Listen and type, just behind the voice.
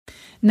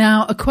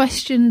Now, a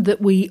question that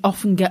we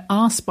often get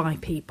asked by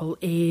people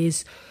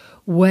is,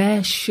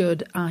 where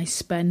should I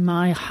spend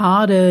my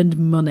hard-earned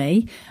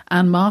money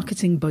and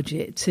marketing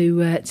budget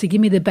to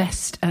give me the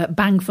best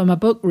bang for my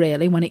buck,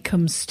 really, when it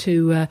comes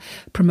to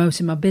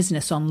promoting my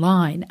business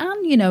online and,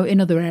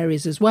 in other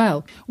areas as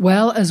well?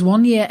 Well, as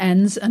one year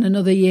ends and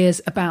another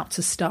year's about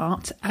to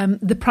start,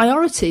 the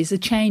priorities are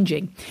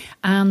changing,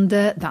 and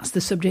that's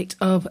the subject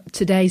of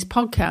today's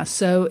podcast.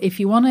 So if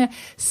you want to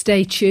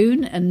stay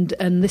tuned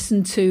and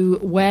listen to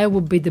where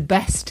would be the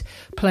best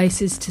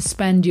places to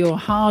spend your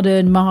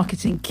hard-earned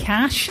marketing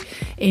cash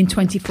in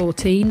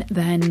 2014,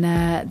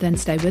 then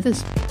stay with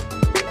us.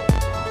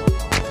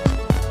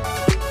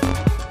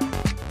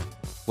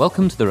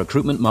 Welcome to the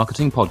Recruitment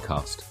Marketing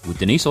Podcast with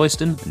Denise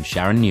Oyston and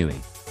Sharon Newey.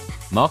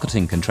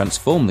 Marketing can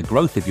transform the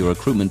growth of your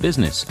recruitment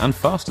business and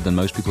faster than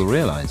most people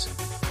realise.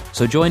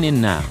 So join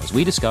in now as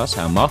we discuss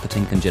how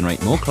marketing can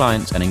generate more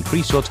clients and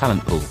increase your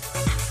talent pool.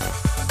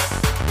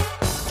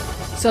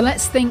 So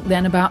let's think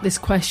then about this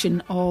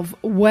question of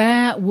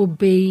where would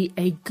be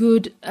a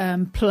good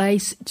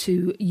place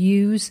to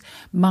use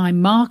my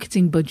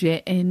marketing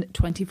budget in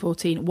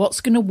 2014. What's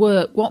going to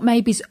work? What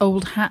maybe's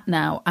old hat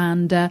now?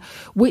 And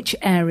which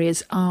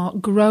areas are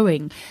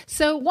growing?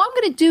 So what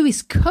I'm going to do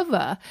is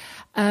cover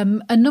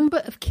a number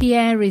of key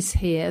areas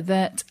here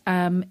that,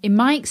 in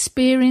my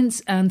experience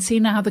and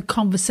seeing how the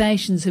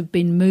conversations have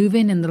been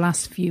moving in the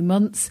last few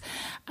months,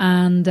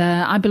 and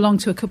I belong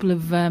to a couple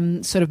of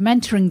sort of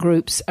mentoring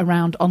groups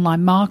around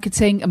online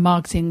marketing and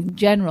marketing in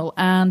general,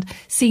 and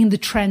seeing the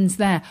trends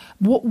there.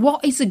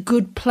 What is a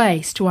good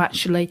place to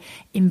actually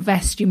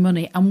invest your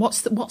money, and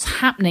what's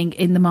happening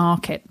in the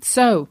market?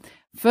 So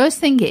first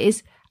thing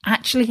is,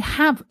 actually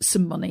have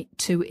some money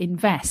to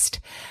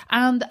invest.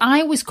 And I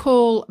always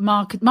call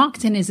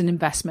marketing is an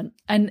investment.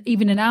 And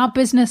even in our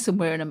business, and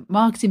we're in a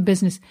marketing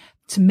business,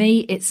 to me,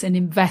 it's an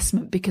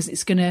investment because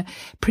it's going to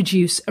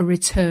produce a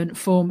return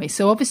for me.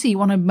 So obviously you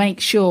want to make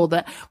sure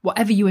that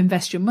whatever you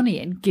invest your money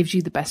in gives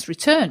you the best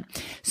return.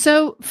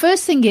 So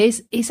first thing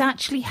is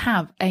actually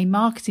have a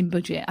marketing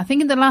budget. I think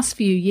in the last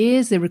few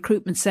years, the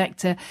recruitment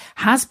sector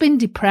has been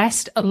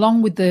depressed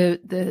along with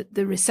the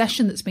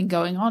recession that's been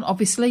going on.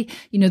 Obviously,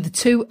 the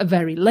two are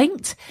very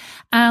linked.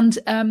 And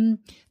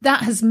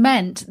that has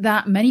meant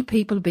that many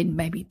people have been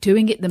maybe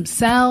doing it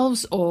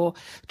themselves or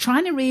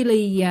trying to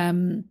really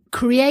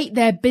create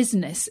their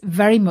business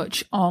very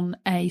much on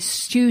a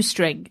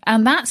shoestring.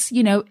 And that's,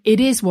 it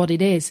is what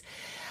it is.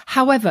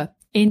 However,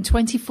 in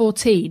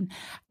 2014,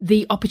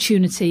 the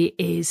opportunity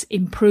is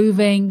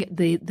improving.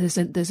 There's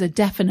a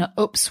definite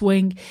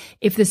upswing.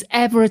 If there's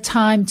ever a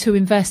time to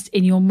invest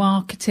in your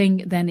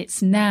marketing, then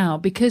it's now.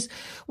 Because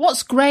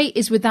what's great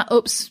is with that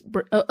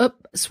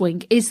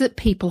upswing is that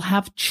people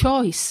have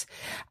choice,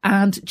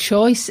 and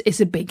choice is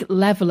a big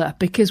leveler.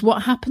 Because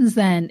what happens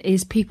then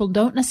is people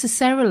don't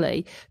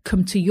necessarily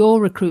come to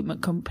your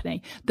recruitment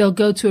company. They'll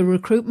go to a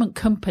recruitment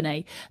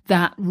company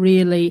that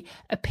really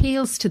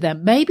appeals to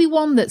them. Maybe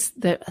one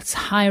that's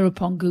higher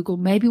up on Google.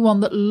 Maybe one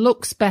that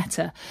looks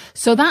better.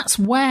 So that's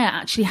where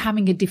actually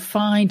having a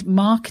defined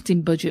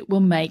marketing budget will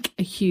make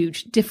a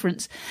huge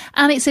difference.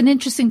 And it's an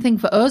interesting thing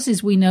for us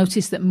is we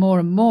notice that more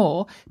and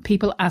more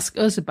people ask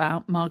us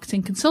about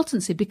marketing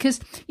consultancy because,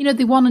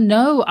 they want to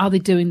know, are they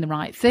doing the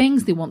right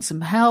things? They want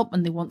some help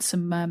and they want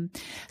some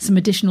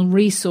additional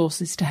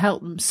resources to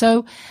help them.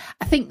 So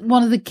I think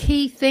one of the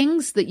key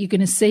things that you're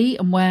going to see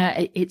and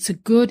where it's a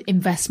good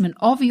investment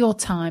of your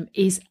time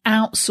is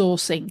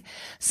outsourcing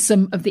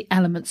some of the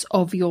elements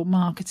of your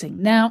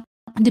marketing. Now,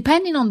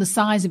 depending on the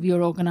size of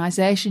your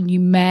organization, you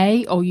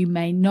may or you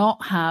may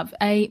not have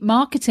any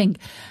marketing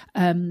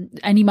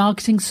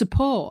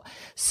support.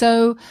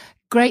 So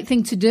great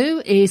thing to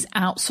do is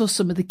outsource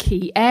some of the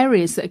key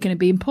areas that are going to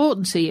be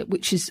important to you,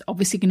 which is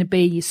obviously going to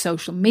be your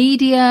social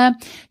media,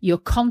 your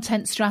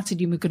content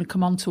strategy. And we're going to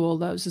come on to all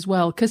those as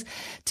well. Because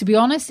to be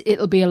honest,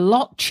 it'll be a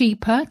lot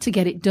cheaper to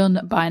get it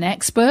done by an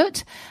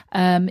expert,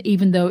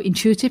 even though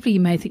intuitively you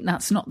may think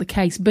that's not the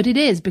case. But it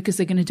is, because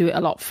they're going to do it a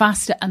lot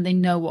faster and they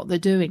know what they're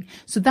doing.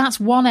 So that's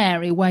one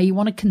area where you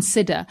want to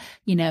consider,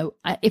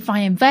 if I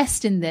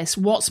invest in this,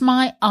 what's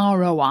my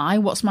ROI?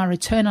 What's my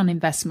return on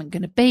investment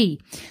going to be?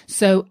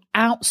 So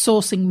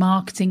outsourcing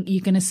marketing,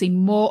 you're going to see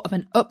more of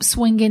an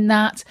upswing in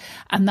that,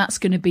 and that's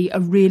going to be a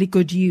really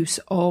good use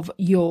of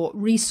your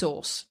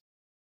resource.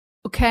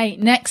 Okay,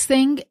 next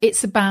thing,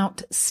 it's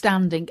about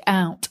standing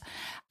out.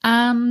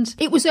 And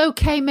it was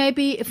okay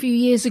maybe a few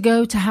years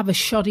ago to have a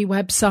shoddy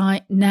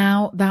website.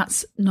 Now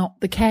that's not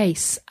the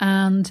case.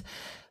 And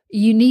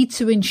you need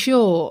to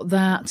ensure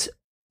that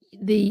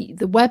the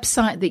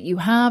website that you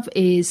have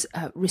is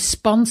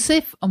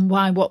responsive, and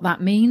what that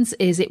means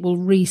is it will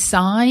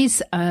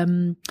resize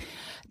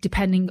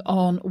depending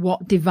on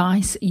what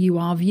device you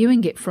are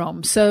viewing it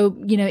from. So,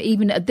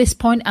 even at this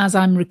point, as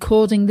I'm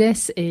recording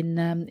this in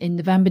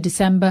November,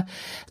 December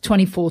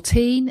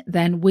 2014,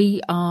 then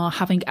we are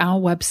having our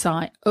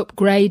website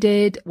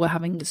upgraded. We're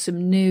having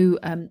some new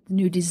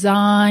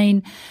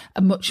design,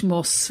 a much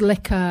more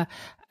slicker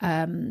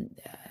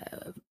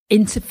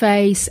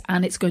interface,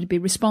 and it's going to be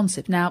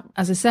responsive. Now,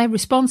 as I say,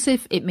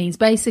 responsive, it means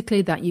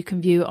basically that you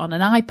can view it on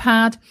an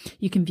iPad,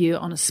 you can view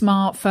it on a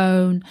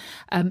smartphone,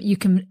 you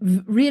can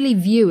really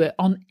view it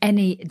on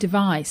any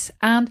device.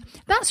 And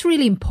that's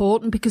really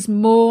important because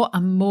more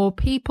and more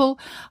people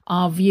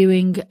are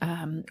viewing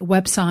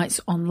websites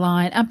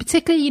online. And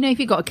particularly, if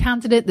you've got a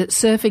candidate that's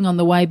surfing on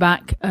the way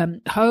back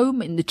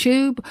home in the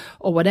tube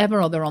or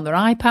whatever, or they're on their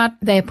iPad,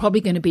 they're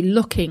probably going to be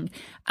looking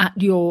at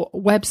your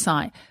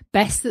website.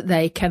 Best that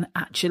they can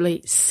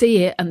actually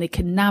see it and they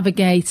can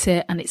navigate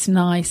it and it's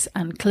nice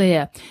and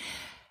clear.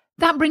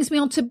 That brings me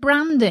on to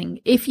branding.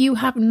 If you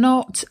have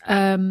not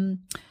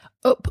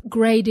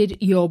upgraded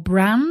your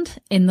brand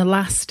in the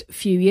last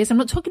few years, I'm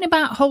not talking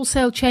about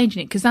wholesale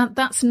changing it, because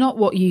that's not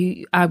what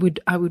I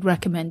would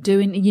recommend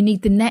doing. You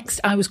need the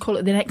next, I always call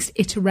it the next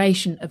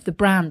iteration of the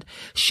brand.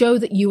 Show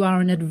that you are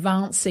an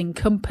advancing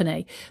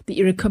company, that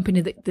you're a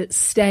company that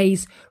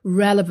stays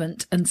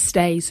relevant and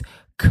stays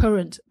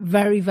current.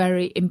 Very,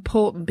 very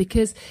important,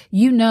 because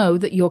you know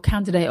that your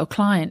candidate or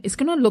client is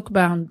going to look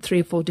around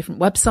 3 or 4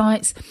 different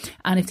websites,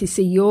 and if they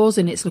see yours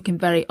and it's looking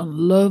very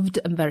unloved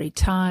and very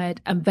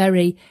tired and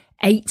very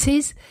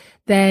 80s,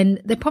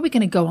 then they're probably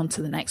going to go on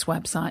to the next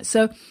website.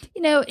 So,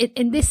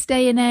 in this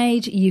day and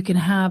age, you can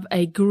have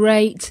a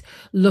great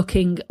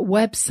looking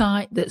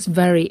website that's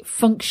very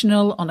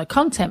functional on a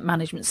content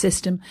management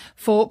system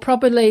for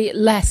probably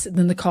less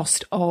than the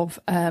cost of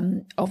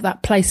that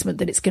placement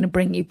that it's going to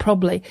bring you,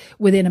 probably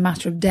within a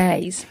matter of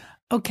days.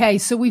 Okay,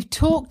 so we've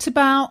talked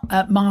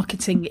about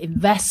marketing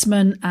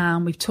investment,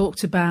 and we've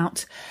talked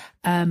about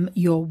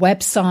your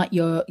website,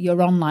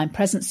 your online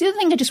presence. The other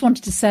thing I just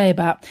wanted to say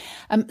about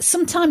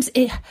sometimes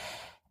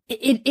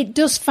it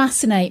does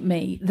fascinate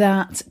me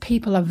that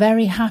people are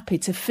very happy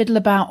to fiddle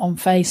about on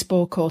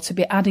Facebook or to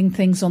be adding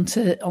things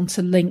onto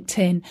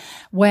LinkedIn,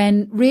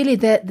 when really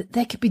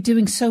they could be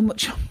doing so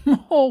much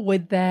more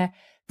with their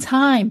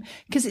time,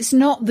 because it's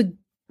not the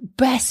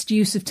best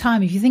use of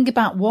time. If you think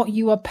about what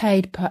you are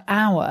paid per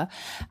hour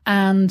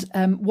and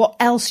what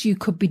else you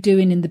could be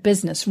doing in the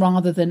business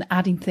rather than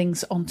adding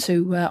things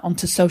onto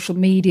social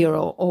media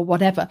or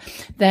whatever,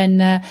 then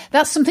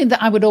that's something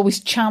that I would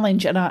always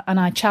challenge, and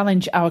I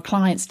challenge our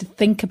clients to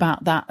think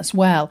about that as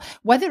well.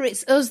 Whether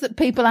it's us that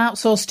people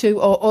outsource to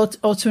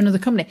or to another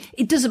company,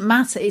 it doesn't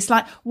matter. It's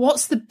like,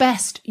 what's the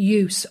best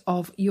use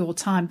of your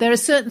time? There are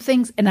certain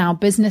things in our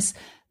business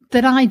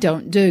that I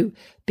don't do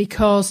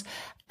because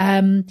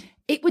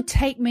it would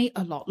take me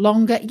a lot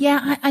longer.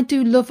 Yeah, I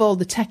do love all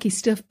the techie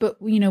stuff,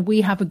 but,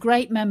 we have a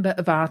great member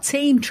of our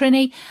team,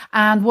 Trini,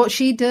 and what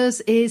she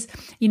does is,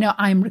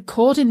 I'm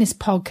recording this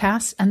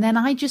podcast and then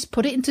I just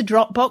put it into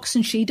Dropbox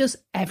and she does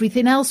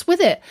everything else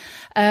with it.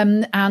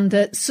 And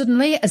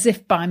suddenly, as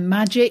if by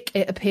magic,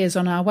 it appears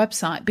on our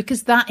website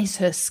because that is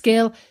her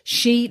skill.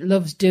 She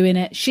loves doing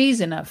it.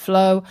 She's in her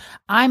flow.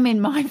 I'm in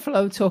my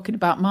flow talking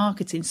about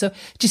marketing. So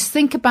just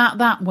think about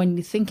that when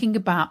you're thinking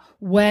about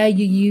where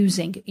you're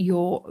using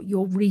your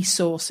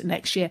resource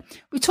next year.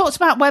 We talked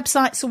about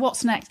websites, so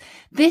what's next?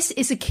 This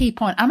is a key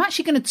point. I'm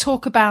actually going to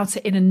talk about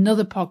it in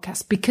another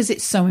podcast because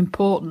it's so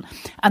important,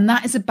 and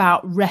that is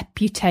about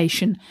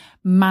reputation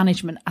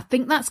management. I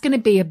think that's going to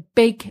be a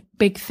big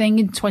thing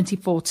in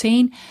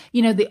 2014.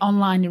 The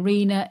online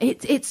arena,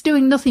 it's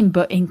doing nothing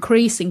but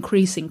increase.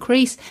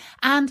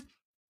 And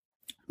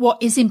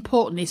what is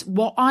important is,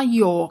 what are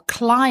your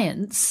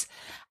clients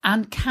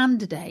and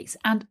candidates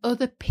and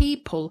other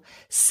people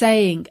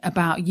saying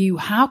about you?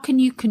 How can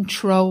you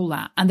control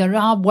that? And there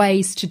are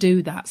ways to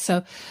do that.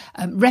 So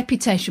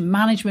reputation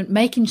management,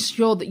 making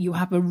sure that you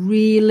have a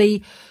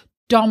really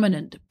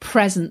dominant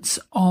presence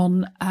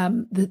on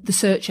the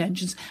search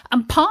engines.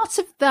 And part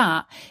of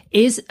that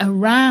is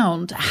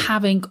around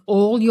having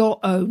all your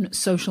own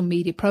social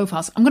media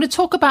profiles. I'm going to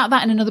talk about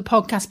that in another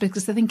podcast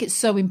because I think it's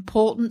so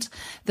important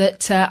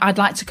that I'd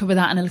like to cover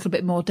that in a little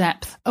bit more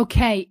depth.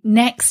 Okay,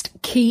 next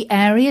key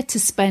area to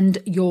spend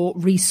your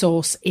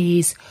resource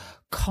is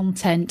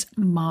content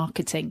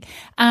marketing.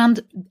 And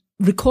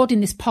recording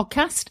this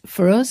podcast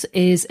for us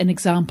is an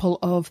example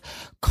of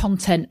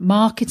content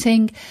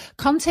marketing.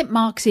 Content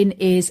marketing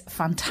is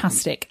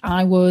fantastic.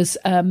 I was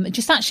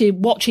just actually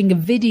watching a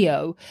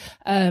video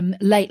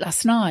late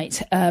last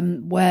night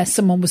where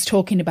someone was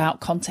talking about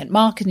content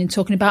marketing,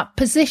 talking about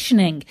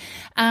positioning.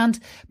 And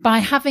by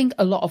having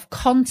a lot of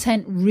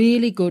content,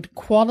 really good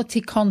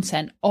quality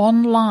content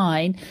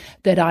online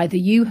that either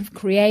you have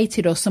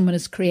created or someone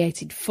has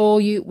created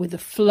for you with a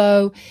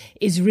flow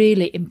is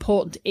really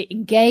important. It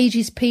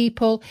engages people.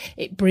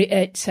 It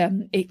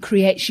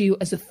creates you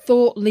as a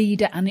thought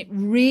leader, and it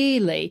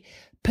really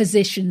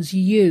positions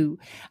you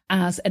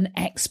as an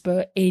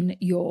expert in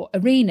your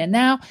arena.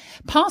 Now,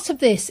 part of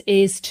this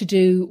is to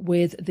do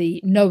with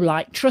the know,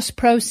 like, trust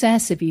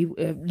process. If you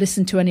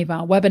listen to any of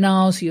our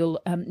webinars, you'll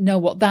know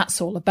what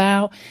that's all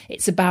about.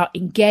 It's about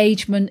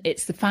engagement.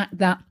 It's the fact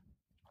that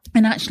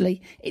And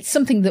actually, it's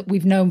something that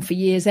we've known for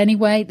years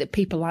anyway, that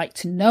people like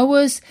to know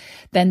us,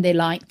 then they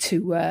like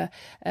to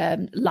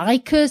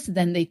like us,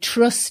 then they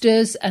trust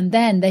us, and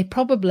then they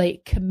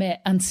probably commit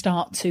and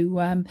start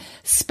to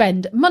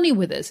spend money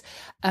with us.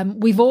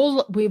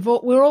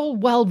 We're all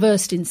well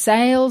versed in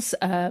sales.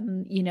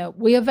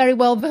 We are very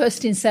well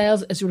versed in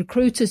sales as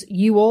recruiters.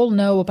 You all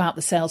know about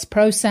the sales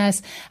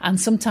process, and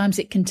sometimes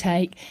it can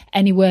take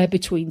anywhere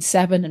between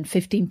 7 and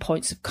 15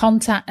 points of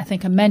contact. I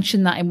think I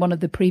mentioned that in one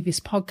of the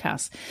previous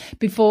podcasts,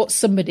 before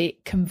somebody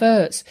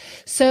converts.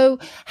 So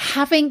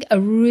having a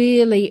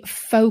really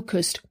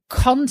focused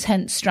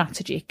content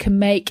strategy can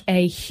make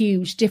a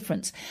huge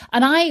difference.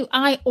 And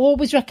I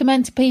always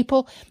recommend to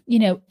people,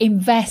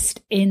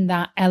 invest in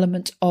that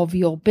element of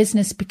your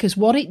business, because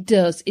what it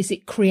does is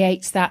it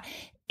creates that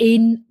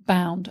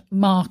inbound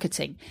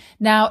marketing.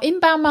 Now,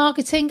 inbound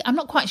marketing, I'm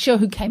not quite sure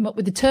who came up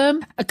with the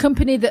term. A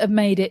company that have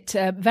made it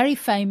very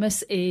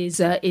famous is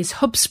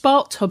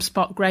HubSpot.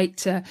 HubSpot,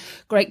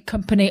 great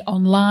company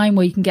online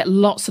where you can get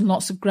lots and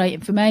lots of great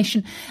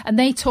information. And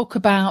they talk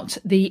about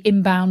the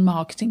inbound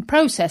marketing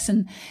process,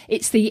 and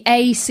it's the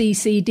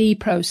ACCD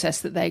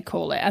process that they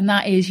call it. And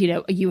that is,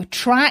 you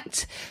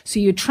attract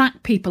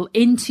people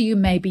into you.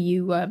 Maybe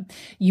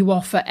you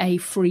offer a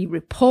free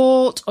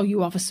report, or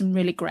you offer some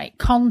really great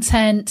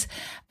content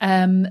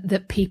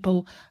that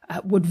people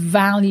would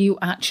value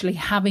actually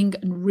having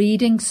and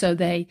reading. So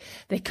they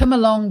come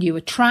along, you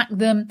attract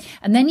them,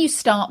 and then you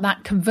start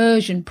that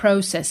conversion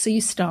process. So you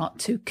start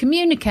to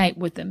communicate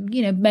with them.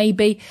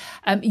 Maybe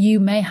you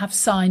may have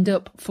signed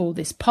up for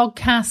this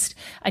podcast,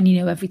 and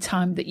every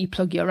time that you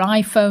plug your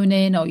iPhone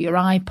in or your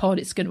iPod,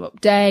 it's going to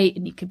update,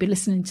 and you could be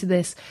listening to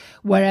this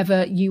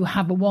wherever you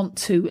have a want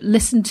to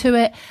listen to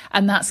it,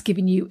 and that's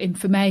giving you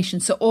information.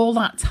 So all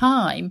that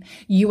time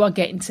you are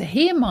getting to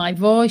hear my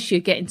voice, you're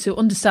getting to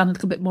understand a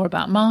little bit more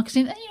about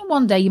marketing. And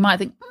one day you might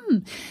think,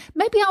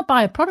 maybe I'll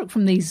buy a product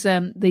from these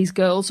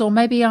girls, or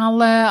maybe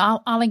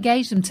I'll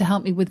engage them to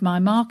help me with my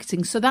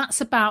marketing. So that's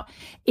about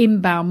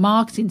inbound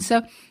marketing.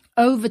 So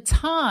over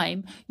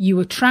time, you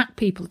attract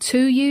people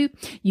to you,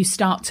 you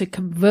start to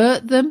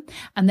convert them,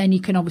 and then you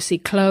can obviously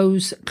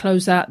close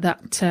out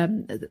that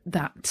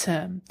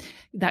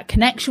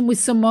connection with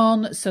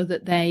someone so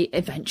that they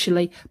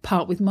eventually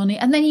part with money,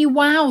 and then you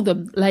wow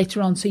them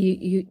later on. So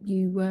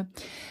you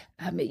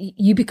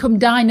become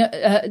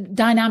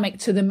dynamic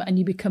to them, and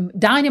you become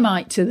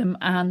dynamite to them,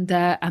 and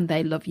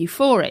they love you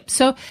for it.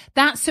 So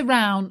that's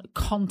around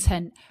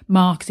content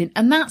marketing,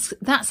 and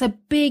that's a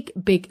big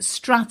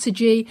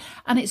strategy,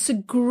 and it's a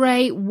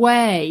great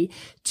way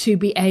to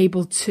be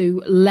able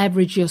to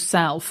leverage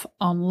yourself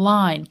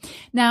online.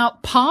 Now,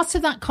 part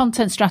of that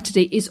content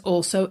strategy is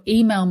also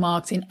email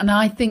marketing, and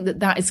I think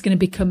that is going to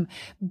become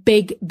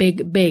big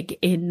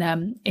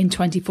in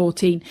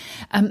 2014.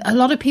 A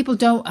lot of people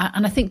don't,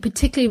 and I think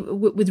particularly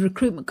with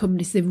recruitment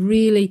companies, they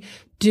really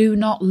do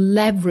not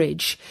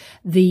leverage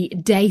the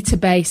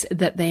database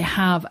that they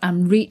have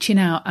and reaching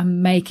out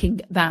and making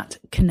that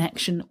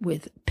connection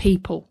with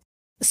people.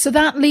 So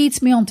that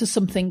leads me on to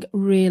something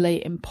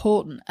really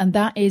important, and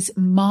that is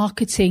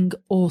marketing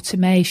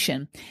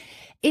automation.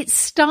 It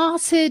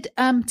started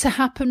to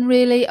happen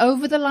really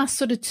over the last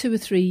sort of 2 or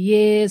 3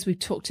 years. We've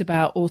talked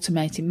about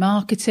automating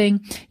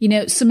marketing.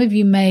 Some of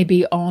you may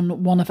be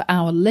on one of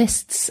our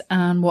lists,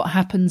 and what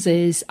happens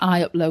is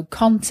I upload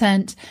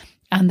content,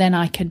 and then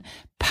I can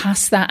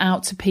pass that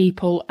out to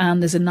people, and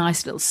there's a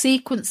nice little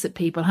sequence that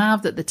people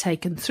have that they're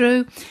taken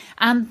through,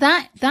 and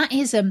that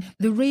is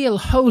the real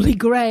holy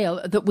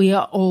grail that we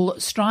are all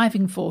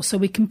striving for. So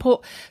we can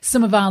put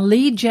some of our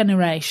lead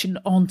generation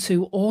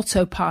onto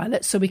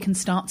autopilot, so we can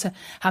start to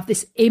have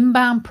this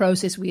inbound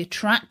process. We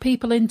attract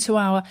people into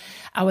our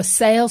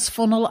sales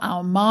funnel,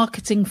 our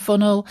marketing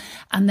funnel,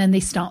 and then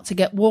they start to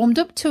get warmed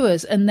up to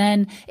us, and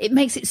then it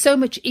makes it so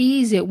much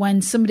easier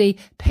when somebody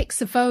picks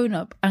the phone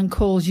up and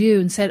calls you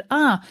and said,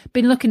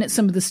 been looking at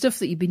some of the stuff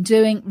that you've been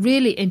doing,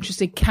 really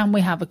interested, can we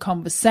have a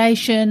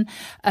conversation?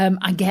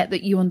 I get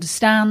that you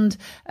understand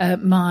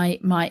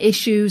my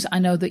issues. I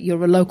know that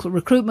you're a local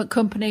recruitment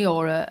company,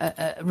 or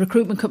a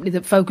recruitment company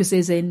that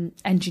focuses in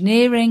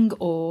engineering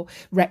or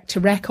rec to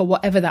rec or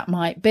whatever that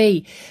might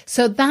be.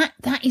 So that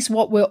is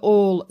what we're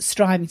all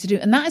striving to do,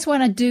 and that is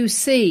when I do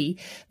see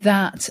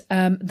that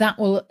that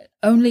will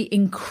only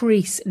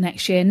increase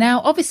next year. Now,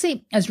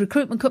 obviously, as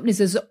recruitment companies,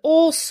 there's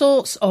all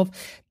sorts of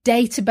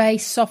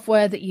database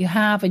software that you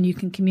have, and you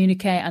can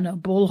communicate. I know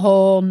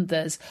Bullhorn,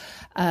 there's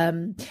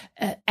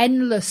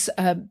endless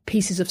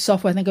pieces of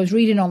software. I think I was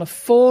reading on a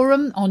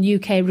forum on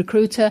UK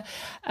Recruiter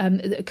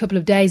a couple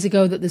of days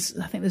ago that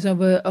there's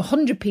over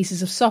 100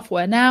 pieces of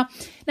software. Now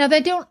they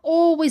don't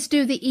always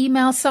do the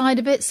email side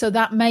of it, so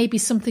that may be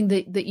something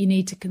that you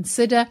need to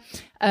consider.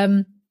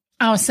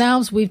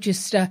 Ourselves, we've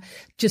just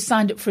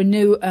signed up for a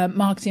new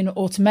marketing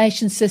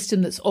automation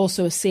system that's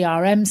also a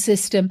CRM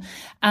system.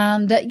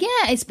 And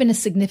it's been a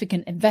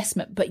significant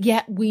investment, but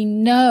yet we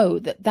know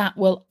that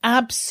will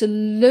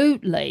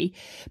absolutely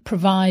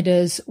provide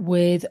us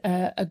with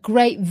a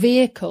great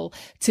vehicle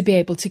to be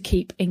able to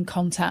keep in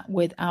contact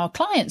with our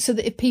clients. So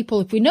that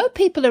if we know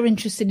people are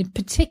interested in,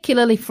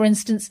 particularly, for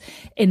instance,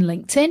 in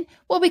LinkedIn,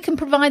 well, we can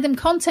provide them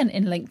content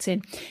in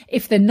LinkedIn.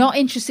 If they're not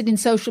interested in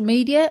social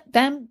media,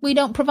 then we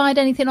don't provide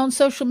anything on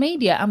social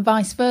media, and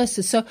vice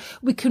versa. So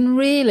we can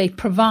really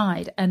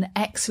provide an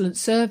excellent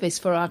service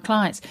for our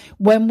clients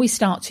when we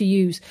start to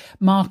use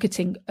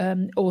marketing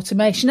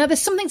automation. Now,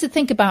 there's something to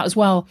think about as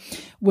well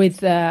with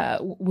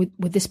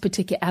this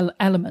particular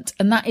element,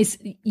 and that is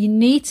you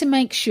need to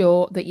make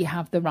sure that you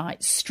have the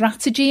right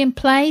strategy in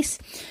place,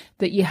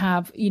 that you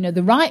have,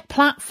 the right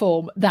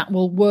platform that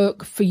will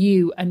work for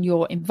you and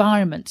your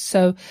environment.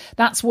 So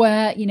that's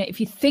where, if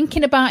you're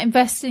thinking about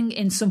investing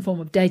in some form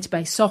of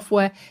database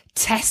software,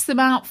 test them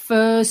out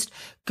first,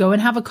 go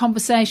and have a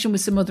conversation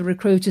with some other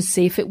recruiters,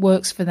 see if it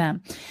works for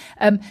them.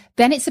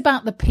 Then it's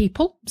about the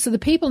people. So the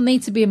people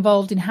need to be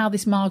involved in how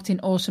this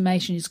marketing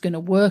automation is going to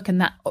work. And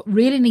that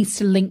really needs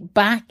to link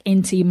back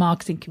into your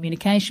marketing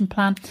communication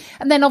plan.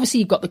 And then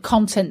obviously you've got the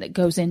content that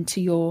goes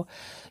into your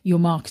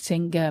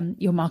marketing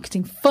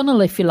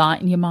funnel, if you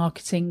like, and your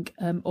marketing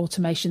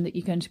automation that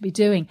you're going to be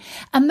doing.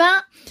 And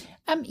that,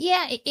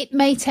 it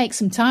may take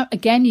some time.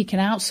 Again, you can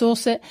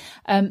outsource it.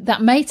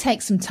 That may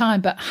take some time,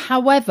 but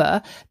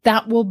however,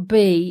 that will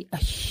be a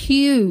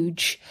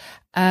huge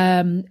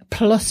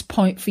plus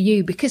point for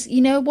you, because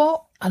you know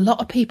what? A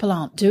lot of people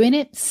aren't doing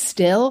it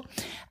still.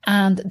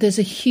 And there's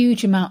a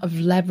huge amount of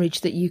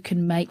leverage that you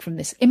can make from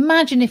this.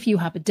 Imagine if you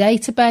have a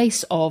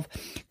database of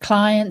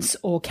clients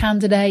or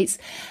candidates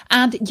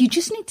and you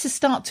just need to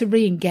start to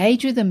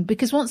re-engage with them,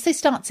 because once they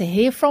start to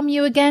hear from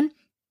you again,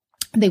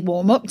 they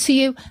warm up to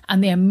you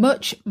and they're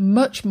much,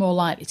 much more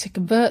likely to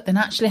convert than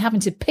actually having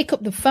to pick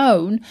up the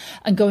phone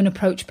and go and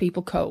approach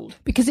people cold,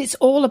 because it's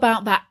all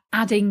about that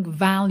adding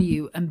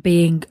value and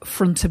being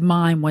front of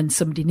mind when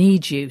somebody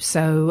needs you.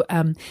 So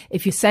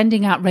if you're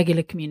sending out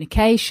regular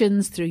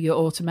communications through your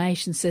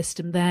automation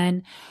system,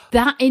 then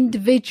that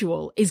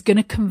individual is going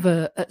to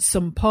convert at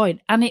some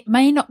point. And it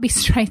may not be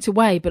straight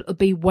away, but it'll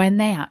be when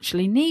they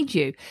actually need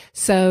you.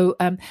 So,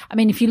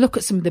 if you look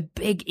at some of the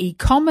big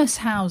e-commerce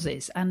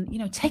houses and,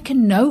 take a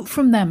note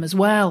from them as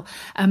well.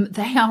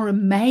 They are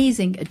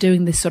amazing at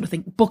doing this sort of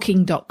thing.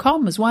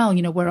 Booking.com as well,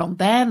 we're on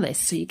their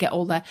list. So you get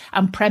all their,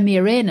 and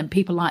Premier Inn and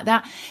people like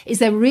that, is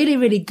they're really,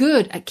 really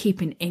good at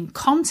keeping in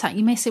contact.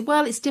 You may say,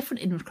 well, it's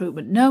different in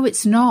recruitment. No,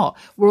 it's not.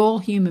 We're all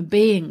human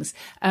beings.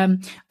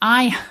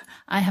 I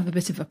have a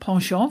bit of a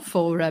penchant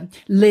for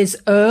Liz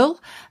Earle,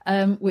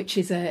 which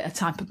is a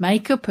type of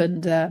makeup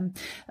and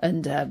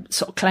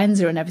sort of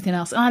cleanser and everything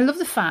else. And I love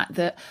the fact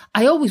that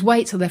I always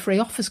wait till their free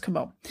offers come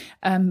on,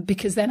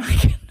 because then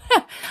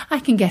I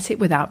can get it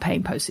without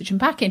paying postage and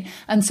packing.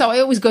 And so I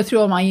always go through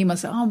all my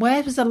emails.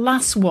 Where was the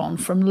last one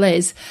from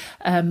Liz?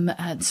 And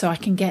so I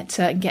can get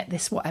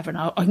this, whatever. And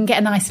I can get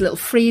a nice little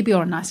freebie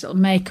or a nice little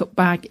makeup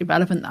bag,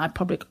 irrelevant. I've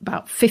probably got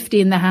about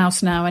 50 in the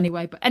house now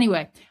anyway. But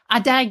anyway, I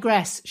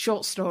digress.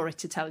 Short story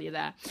to tell you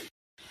there.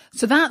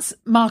 So that's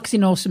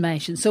marketing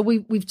automation. So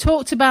we've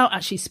talked about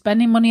actually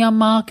spending money on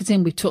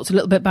marketing. We've talked a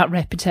little bit about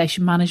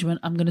reputation management.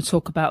 I'm going to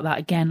talk about that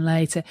again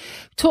later.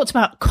 We talked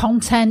about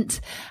content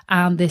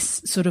and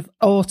this sort of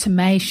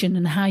automation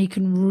and how you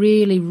can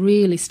really,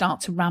 really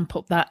start to ramp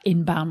up that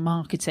inbound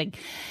marketing.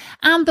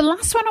 And the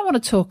last one I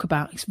want to talk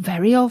about is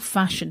very old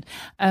fashioned.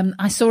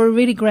 I saw a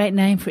really great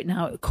name for it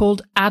now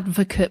called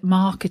advocate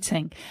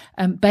marketing.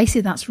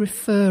 Basically that's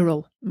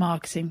referral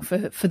marketing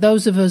for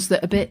those of us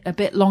that are a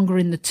bit longer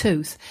in the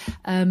tooth.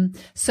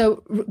 So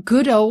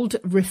good old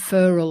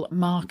referral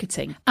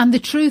marketing. And the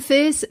truth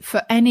is,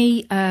 for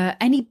any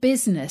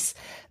business,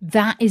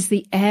 that is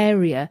the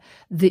area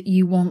that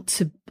you want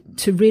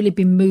to really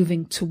be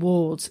moving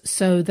towards,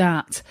 so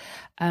that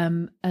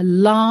a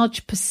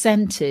large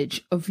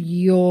percentage of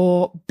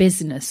your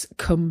business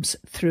comes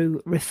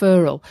through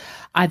referral.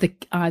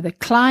 Either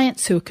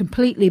clients who are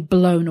completely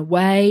blown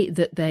away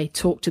that they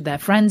talk to their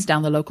friends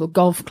down the local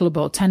golf club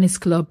or tennis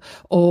club,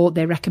 or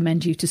they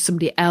recommend you to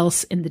somebody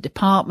else in the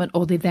department,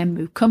 or they then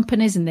move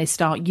companies and they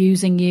start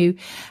using you.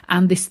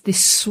 And this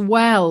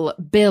swell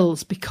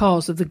builds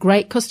because of the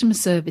great customer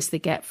service they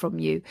get from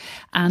you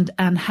and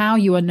how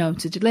you are known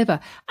to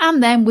deliver.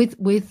 And then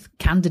with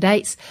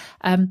candidates,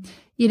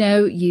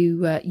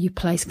 you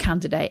place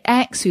candidate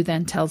X, who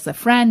then tells their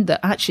friend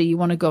that actually you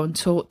want to go and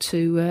talk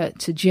to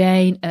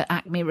Jane at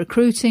Acme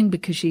Recruiting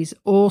because she's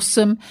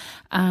awesome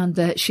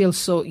and she'll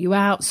sort you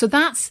out. So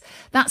that's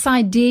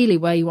ideally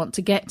where you want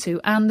to get to.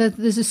 And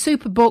there's a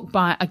super book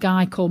by a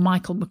guy called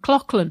Michael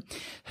McLaughlin,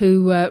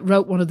 who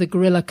wrote one of the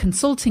Guerrilla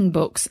Consulting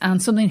books.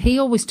 And something he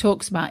always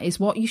talks about is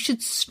what you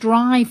should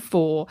strive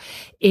for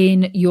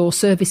in your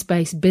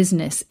service-based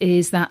business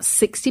is that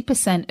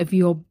 60% of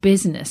your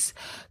business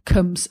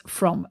comes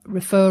from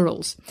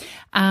referrals.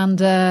 And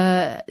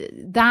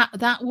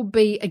that would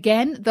be,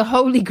 again, the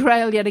holy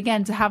grail yet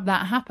again to have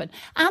that happen.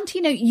 And,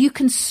 you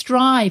can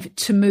strive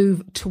to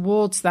move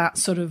towards that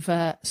sort of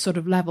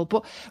level.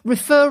 But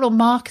referral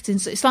marketing,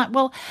 so it's like,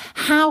 well,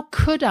 how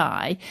could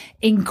I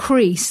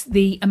increase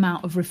the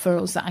amount of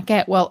referrals that I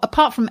get? Well,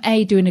 apart from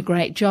doing a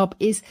great job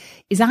is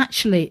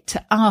actually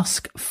to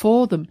ask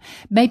for them.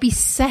 Maybe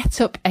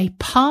set up a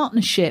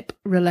partnership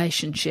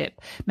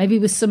relationship, maybe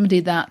with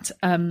somebody that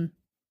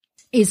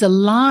is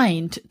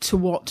aligned to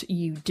what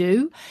you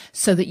do,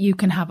 so that you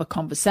can have a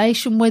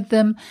conversation with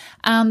them,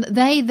 and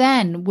they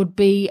then would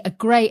be a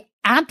great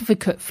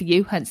advocate for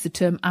you, hence the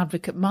term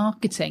advocate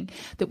marketing,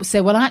 that will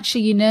say, well,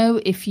 actually,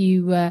 if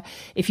you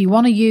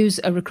want to use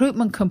a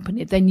recruitment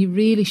company, then you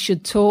really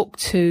should talk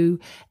to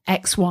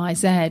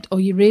XYZ, or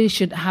you really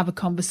should have a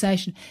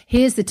conversation.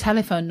 Here's the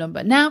telephone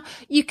number. Now,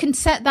 you can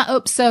set that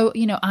up so,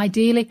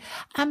 ideally,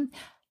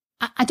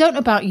 I don't know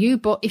about you,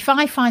 but if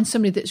I find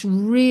somebody that's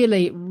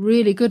really,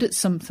 really good at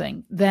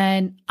something,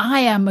 then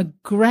I am a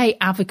great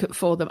advocate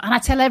for them. And I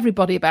tell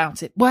everybody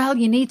about it. Well,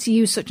 you need to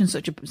use such and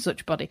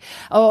such body.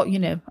 Or,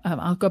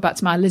 I'll go back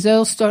to my Liz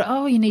Earle story.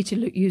 Oh, you need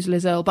to use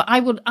Liz Earle. But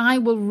I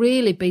will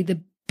really be the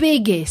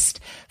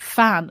biggest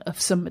fan of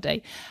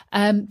somebody,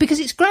 because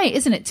it's great,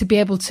 isn't it, to be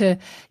able to,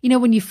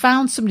 when you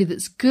found somebody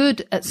that's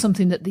good at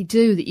something that they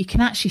do, that you can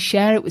actually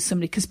share it with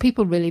somebody, because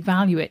people really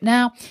value it.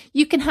 Now,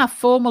 you can have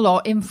formal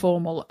or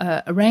informal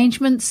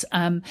arrangements.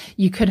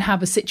 You could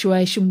have a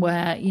situation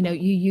where, you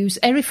use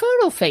a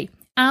referral fee.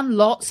 And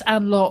lots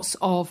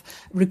of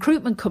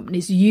recruitment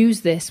companies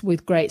use this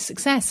with great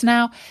success.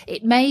 Now,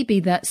 it may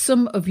be that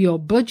some of your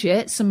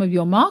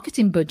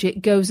marketing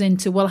budget goes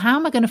into, well, how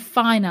am I going to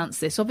finance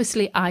this?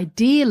 Obviously,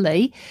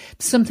 ideally,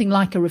 something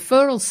like a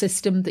referral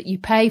system that you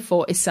pay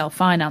for is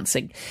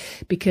self-financing,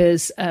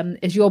 because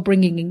as you're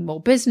bringing in more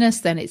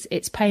business, then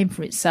it's paying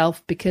for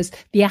itself, because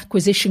the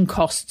acquisition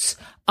costs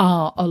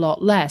are a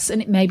lot less.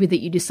 And it may be that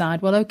you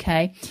decide, well,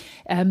 okay,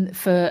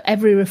 for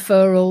every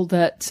referral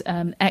that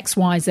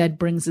XYZ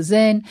brings us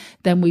in,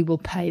 then we will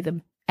pay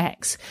them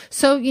X.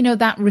 So,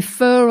 that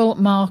referral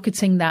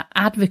marketing, that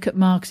advocate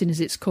marketing, as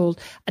it's called,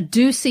 I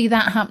do see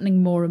that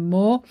happening more and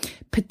more,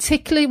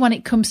 particularly when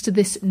it comes to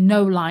this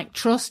know, like,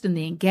 trust and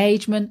the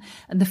engagement,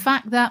 and the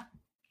fact that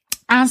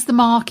as the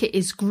market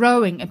is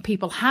growing and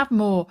people have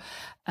more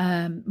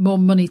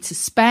money to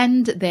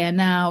spend, they're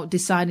now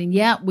deciding,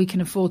 we can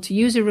afford to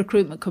use a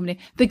recruitment company.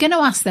 They're going to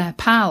ask their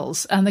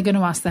pals and they're going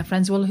to ask their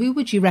friends, well, who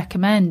would you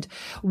recommend?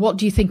 What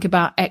do you think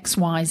about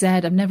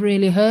XYZ? I've never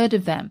really heard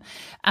of them.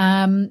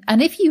 And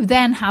if you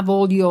then have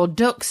all your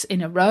ducks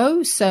in a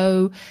row,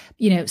 so,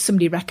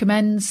 somebody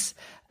recommends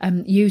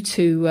you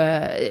to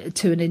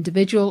an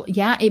individual,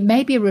 it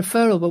may be a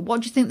referral, but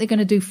what do you think they're going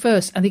to do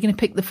first? Are they going to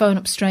pick the phone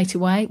up straight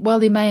away? Well,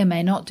 they may or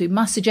may not do.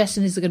 My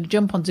suggestion is they're going to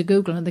jump onto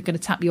Google and they're going to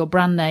tap your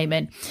brand name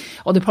in,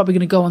 or they're probably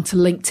going to go onto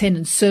LinkedIn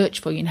and search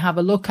for you and have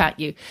a look at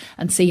you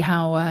and see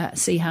how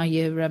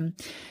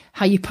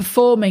you're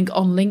performing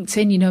on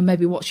LinkedIn,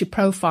 maybe what's your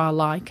profile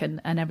like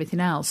and everything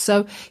else.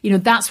 So,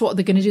 that's what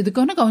they're going to do. They're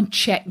going to go and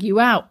check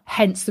you out,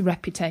 hence the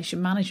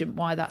reputation management,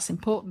 why that's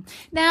important.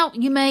 Now,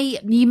 you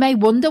may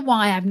wonder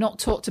why I've not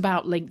talked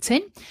about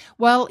LinkedIn.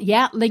 Well,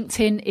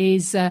 LinkedIn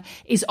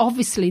is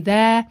obviously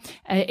there.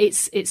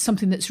 It's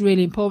something that's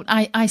really important.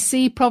 I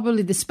see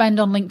probably the spend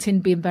on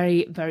LinkedIn being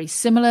very, very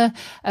similar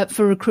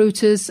for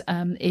recruiters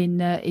in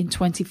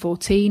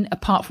 2014,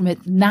 apart from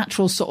its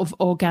natural sort of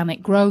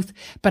organic growth.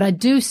 But I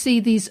do see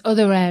these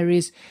other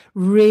areas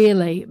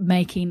really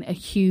making a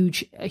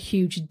huge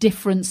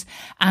difference,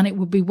 and it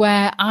would be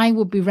where I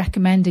would be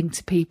recommending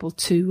to people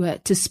to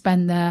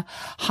spend their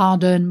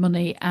hard-earned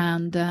money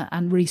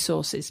and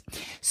resources.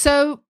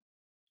 So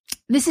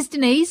this is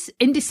Denise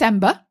in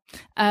December,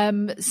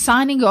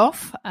 signing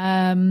off,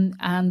 and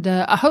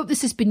I hope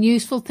this has been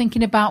useful,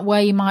 thinking about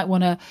where you might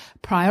want to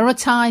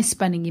prioritize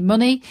spending your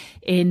money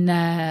in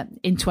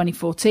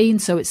 2014.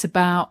 So it's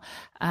about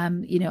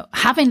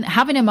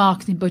having a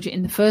marketing budget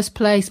in the first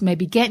place,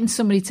 maybe getting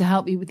somebody to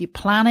help you with your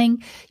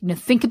planning.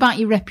 Think about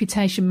your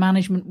reputation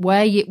management,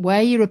 where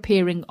you're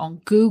appearing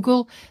on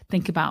Google.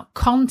 Think about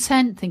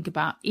content, think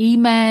about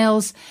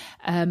emails,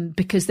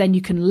 because then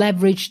you can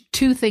leverage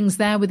two things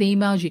there with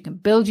emails. You can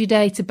build your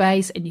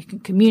database and you can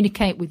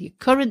communicate with your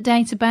current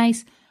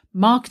database,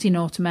 marketing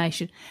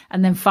automation,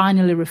 and then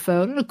finally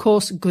referral. And of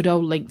course, good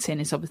old LinkedIn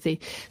is obviously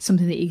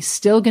something that you're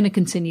still going to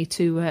continue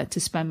to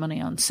spend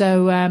money on.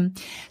 So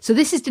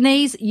this is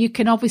Denise. You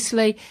can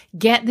obviously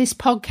get this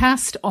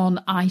podcast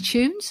on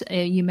iTunes.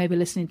 You may be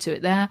listening to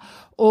it there.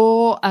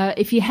 Or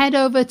if you head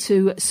over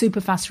to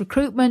Superfast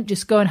Recruitment,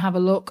 just go and have a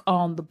look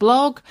on the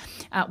blog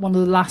at one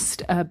of the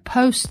last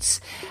posts,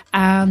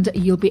 and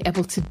you'll be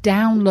able to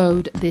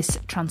download this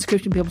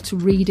transcription, be able to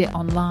read it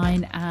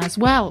online as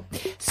well.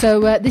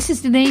 So this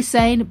is Denise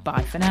saying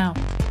bye for now.